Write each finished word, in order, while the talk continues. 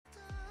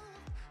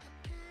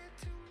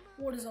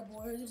What is up,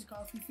 boys? This is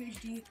Coffee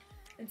PhD,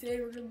 and today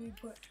we're gonna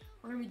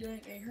be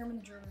doing a Herman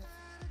the German.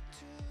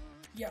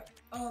 Yeah,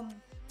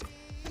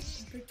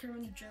 picked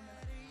Herman the German.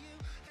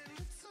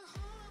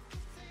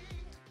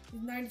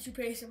 He's 92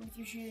 pace,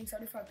 73 shooting,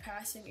 75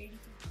 passing, 83.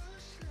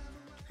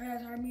 He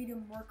has high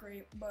medium work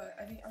rate, but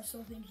I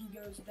still think he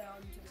goes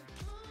down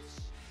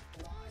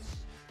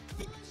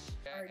to.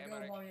 Alright,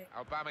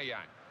 go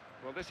Aubameyang.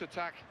 Well, this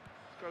attack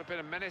has got a bit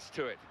of menace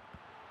to it.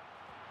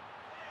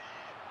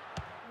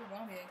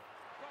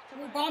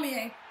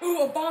 Aubameyang.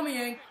 Ooh,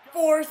 Aubameyang.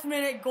 4th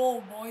minute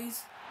goal,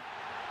 boys.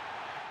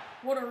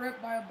 What a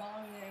rip by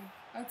Aubameyang.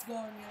 That's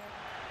going in.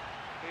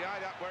 He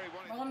eyed up where he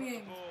wanted to put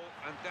the ball,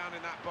 and down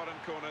in that bottom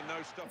corner,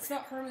 no stopping. It's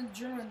not Herman The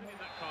German. In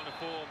that kind of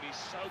form, he's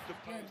so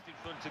composed in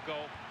front of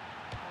goal.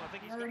 Oh, I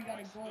think he's already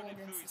got a goal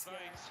against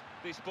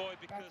this boy,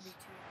 because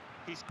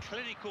his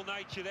clinical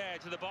nature there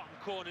to the bottom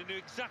corner knew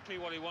exactly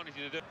what he wanted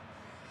you to do.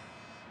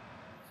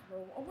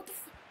 Oh, what the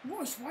f...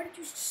 Royce, why did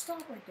you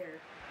stop right there?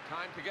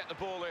 Time to get the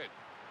ball in.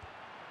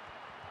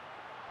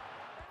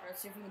 Alright,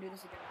 let's see if we can do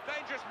this again.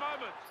 Dangerous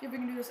moment. See if we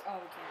can do this. Oh,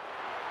 we can't.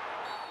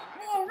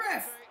 Oh,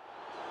 ref!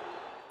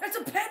 That's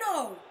a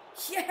penalty!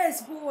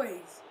 Yes,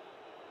 boys!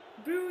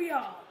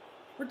 Booyah!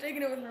 We're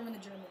taking it with Herman the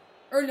German.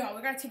 Or no,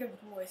 we gotta take it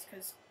with Royce,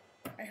 because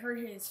I heard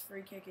his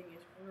free kicking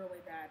is really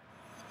bad.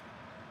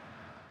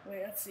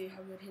 Wait, let's see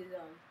how good his,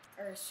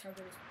 how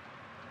good his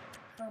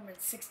Herman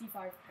 65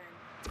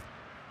 pen.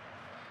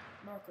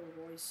 Marco,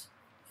 boys.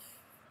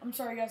 I'm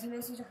sorry, guys. I know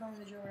this is a Herman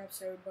the German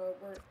episode,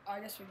 but I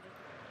guess we can just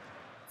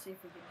see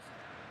if we can.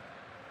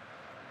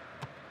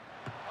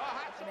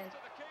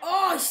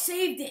 Oh, I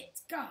saved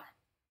it! God.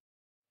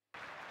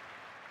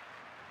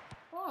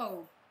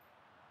 Whoa.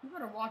 You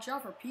better watch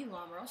out for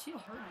P-Lom, or else he'll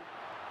hurt you.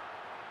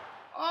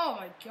 Oh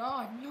my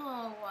God,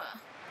 no.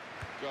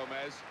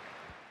 Gomez.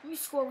 Let me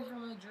score with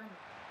Herman the German.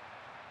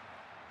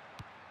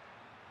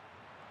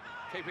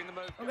 Keeping the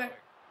move. Okay.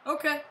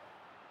 Okay.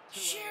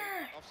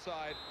 Sure.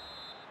 Offside.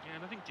 Yeah,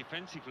 and I think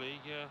defensively,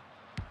 there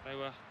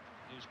was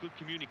good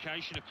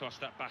communication across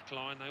that back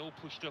line. They all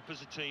pushed up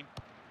as a team.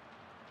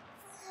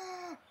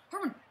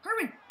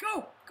 Herman,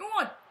 go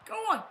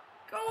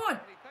on,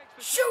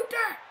 shoot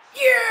that!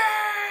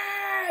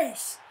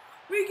 Yes!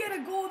 We get a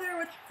goal there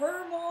with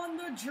Herman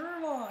the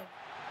German.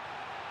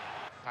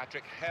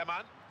 Patrick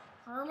Herman.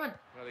 Herman.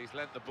 Well, he's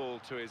lent the ball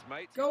to his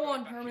mate. Go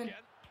on, Herman.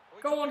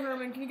 Go on,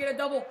 Herman. Can you get a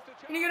double?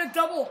 Can you get a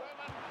double?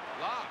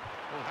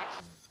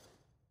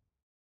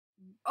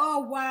 Oh,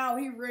 wow.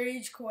 He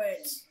rage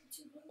quits.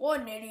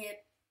 What an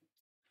idiot.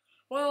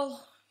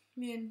 Well, I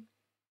mean,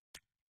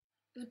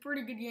 it's a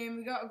pretty good game.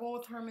 We got a goal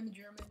with Herman the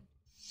German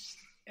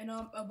and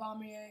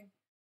Aubameyang.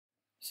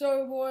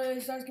 So,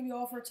 boys, that's going to be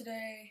all for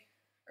today.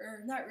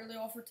 Or, not really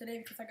all for today,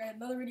 because I got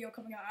another video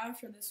coming out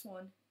after this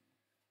one.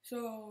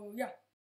 So, yeah.